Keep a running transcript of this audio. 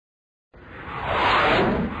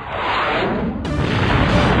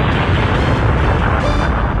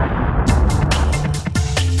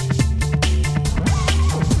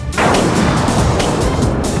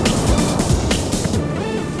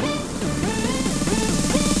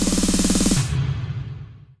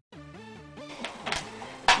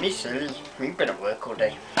Me silly. We better work all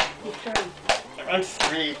day. You're 3. I'm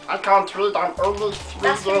 3. I can't read. I'm only 3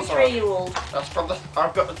 That's for a years old. 3-year-old. That's for the.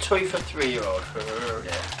 I've got a toy for 3-year-old. Oh,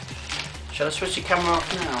 yeah. Shall I switch the camera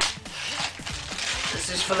off now? This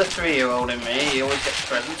is for the 3-year-old in me. He always gets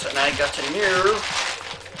presents, and I got a new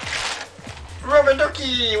rubber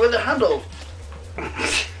ducky with a handle.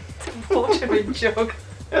 Watering jug.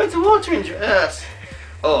 It's a watering jug. Yes.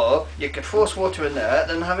 Or you could force water in there,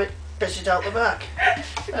 then have it piss it out the back.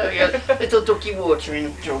 There we go. Little ducky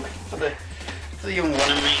watering jug for the young one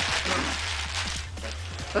and me.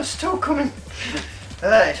 They're still coming.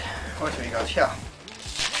 Right. What have we got here?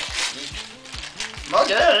 More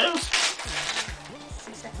games.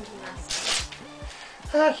 2 seconds and last.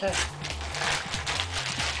 Okay.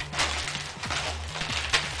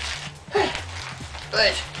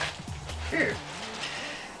 Right. Here.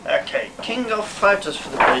 Okay, King of Fighters for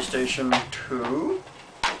the PlayStation 2.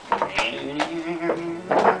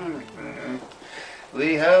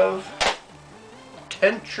 We have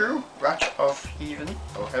Tenchu, Wrath of Heaven,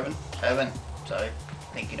 or Heaven, sorry,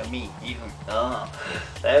 thinking of me, even. Oh,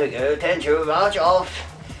 there we go, Tenchu, Wrath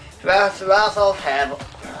of Heaven.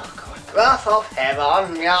 Oh God, Wrath of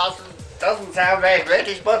Heaven, yes, doesn't sound very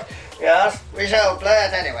British, but yes, we shall play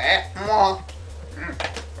it anyway. Oh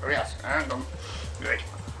yes, and good.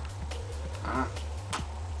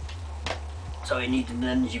 So I need an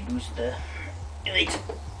energy boost there. Right.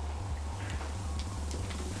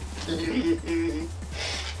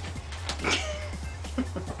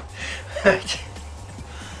 Right.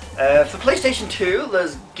 For PlayStation 2,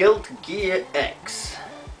 there's Guild Gear X.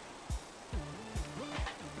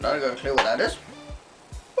 Not got a clue what that is,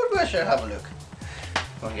 but we should have a look.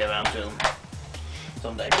 We'll get around to them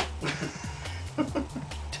someday.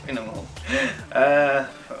 Doing them all.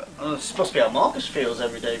 Well, it's supposed to be how Marcus feels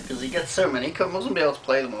every day because he gets so many, he mustn't be able to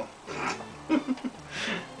play them all.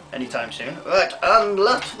 Anytime soon. Right, and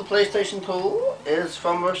last for the PlayStation 2 is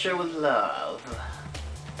From Russia with Love.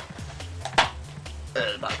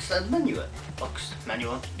 Box manual. Box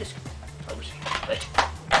manual disc. Obviously. Right.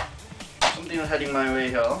 Something heading my way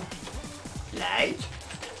here. Light.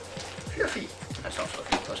 Fluffy. That's not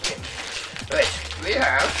fluffy, that's game. Right, we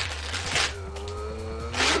have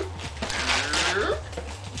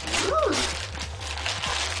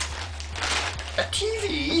a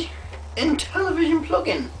TV in television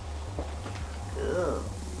plug-in. Oh.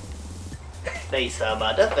 Nice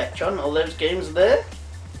Armada, Vectron, all those games there.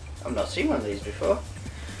 I've not seen one of these before.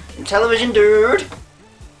 Intellivision dude!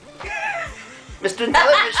 Mr.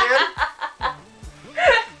 Intellivision!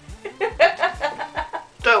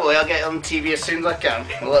 Don't worry, I'll get it on TV as soon as I can.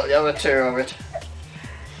 We'll let the other tour of it.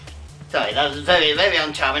 Sorry, that was very, very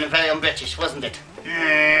uncharming and very un-British, wasn't it?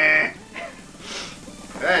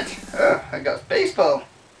 Right, oh, I got baseball.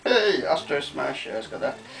 Hey, Astro Smash, yeah, it's got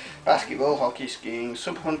that. Basketball, hockey, skiing,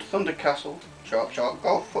 Sub Hunt, Thunder Castle, Shark,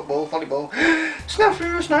 golf, football, volleyball,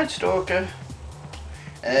 Snafu, Night Stalker,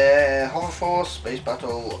 Hover Force, Space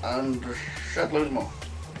Battle, and shed loads more.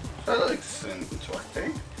 So that looks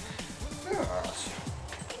interesting. Yes.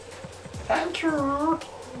 Thank you.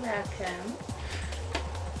 Welcome.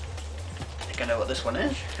 I think I know what this one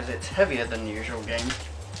is, because it's heavier than the usual game.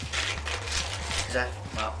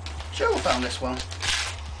 Well, Joe found this one.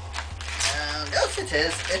 And yes, it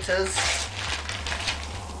is. It is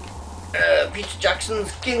Peter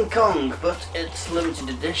Jackson's King Kong, but it's limited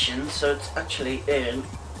edition, so it's actually in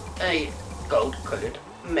a gold-coloured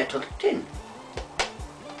metal tin.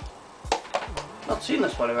 Not seen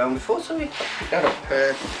this one around before, so we picked that up.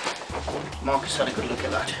 Marcus had a good look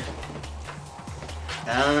at that.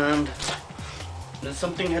 And there's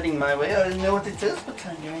something heading my way. I don't know what it is, but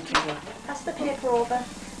I'm going to go. Pass the paper over.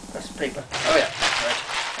 That's the paper. Oh yeah, right.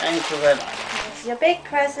 Thank you very much. This is your big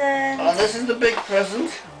present. Oh, this is the big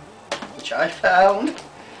present, which I found.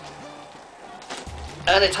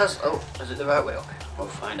 And it has, oh, is it the right way up? We'll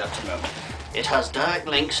find out in a moment. It has direct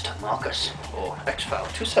links to Marcus, or X-File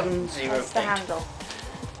 2708. That's the handle.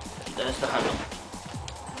 There's the handle.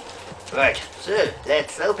 Right, so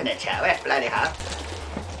let's open it, shall we? Bloody hell.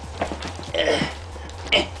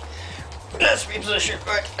 Let's reposition.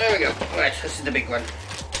 Right, there we go. Right, this is the big one.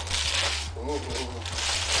 Ooh.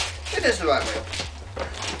 It is the right way up.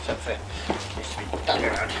 Except for it needs to be done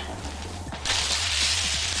around.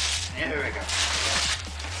 There we go.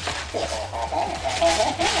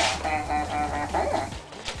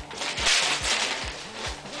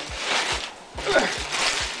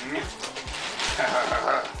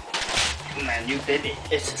 My new baby.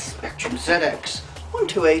 It's a Spectrum ZX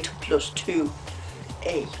 128 plus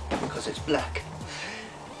 2A because it's black.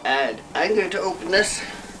 And I'm going to open this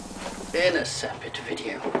in a separate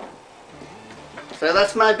video. So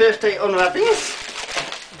that's my birthday unwrappings.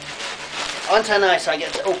 Aren't I nice? I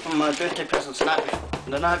get to open my birthday presents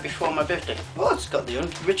the night before my birthday. Oh, it's got the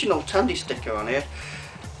original Tandy sticker on here.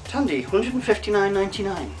 Tandy,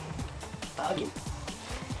 $159.99. Bargain.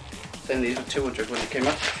 Then these were 200 when they came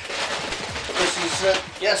out. But this is,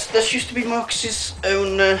 yes, this used to be Marcus's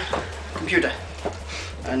own computer.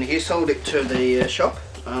 And he sold it to the shop,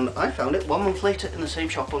 and I found it 1 month later in the same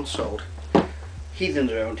shop unsold.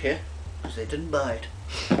 Heathens around here, because they didn't buy it.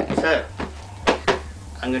 So,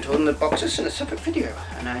 I'm going to open the boxes in a separate video,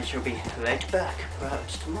 and I shall be right back,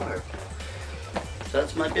 perhaps tomorrow. So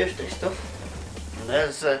that's my birthday stuff. And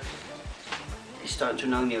there's, he's starting to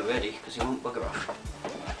know me already, because he won't bugger off.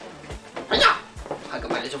 I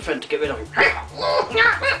got my little friend to get rid of him.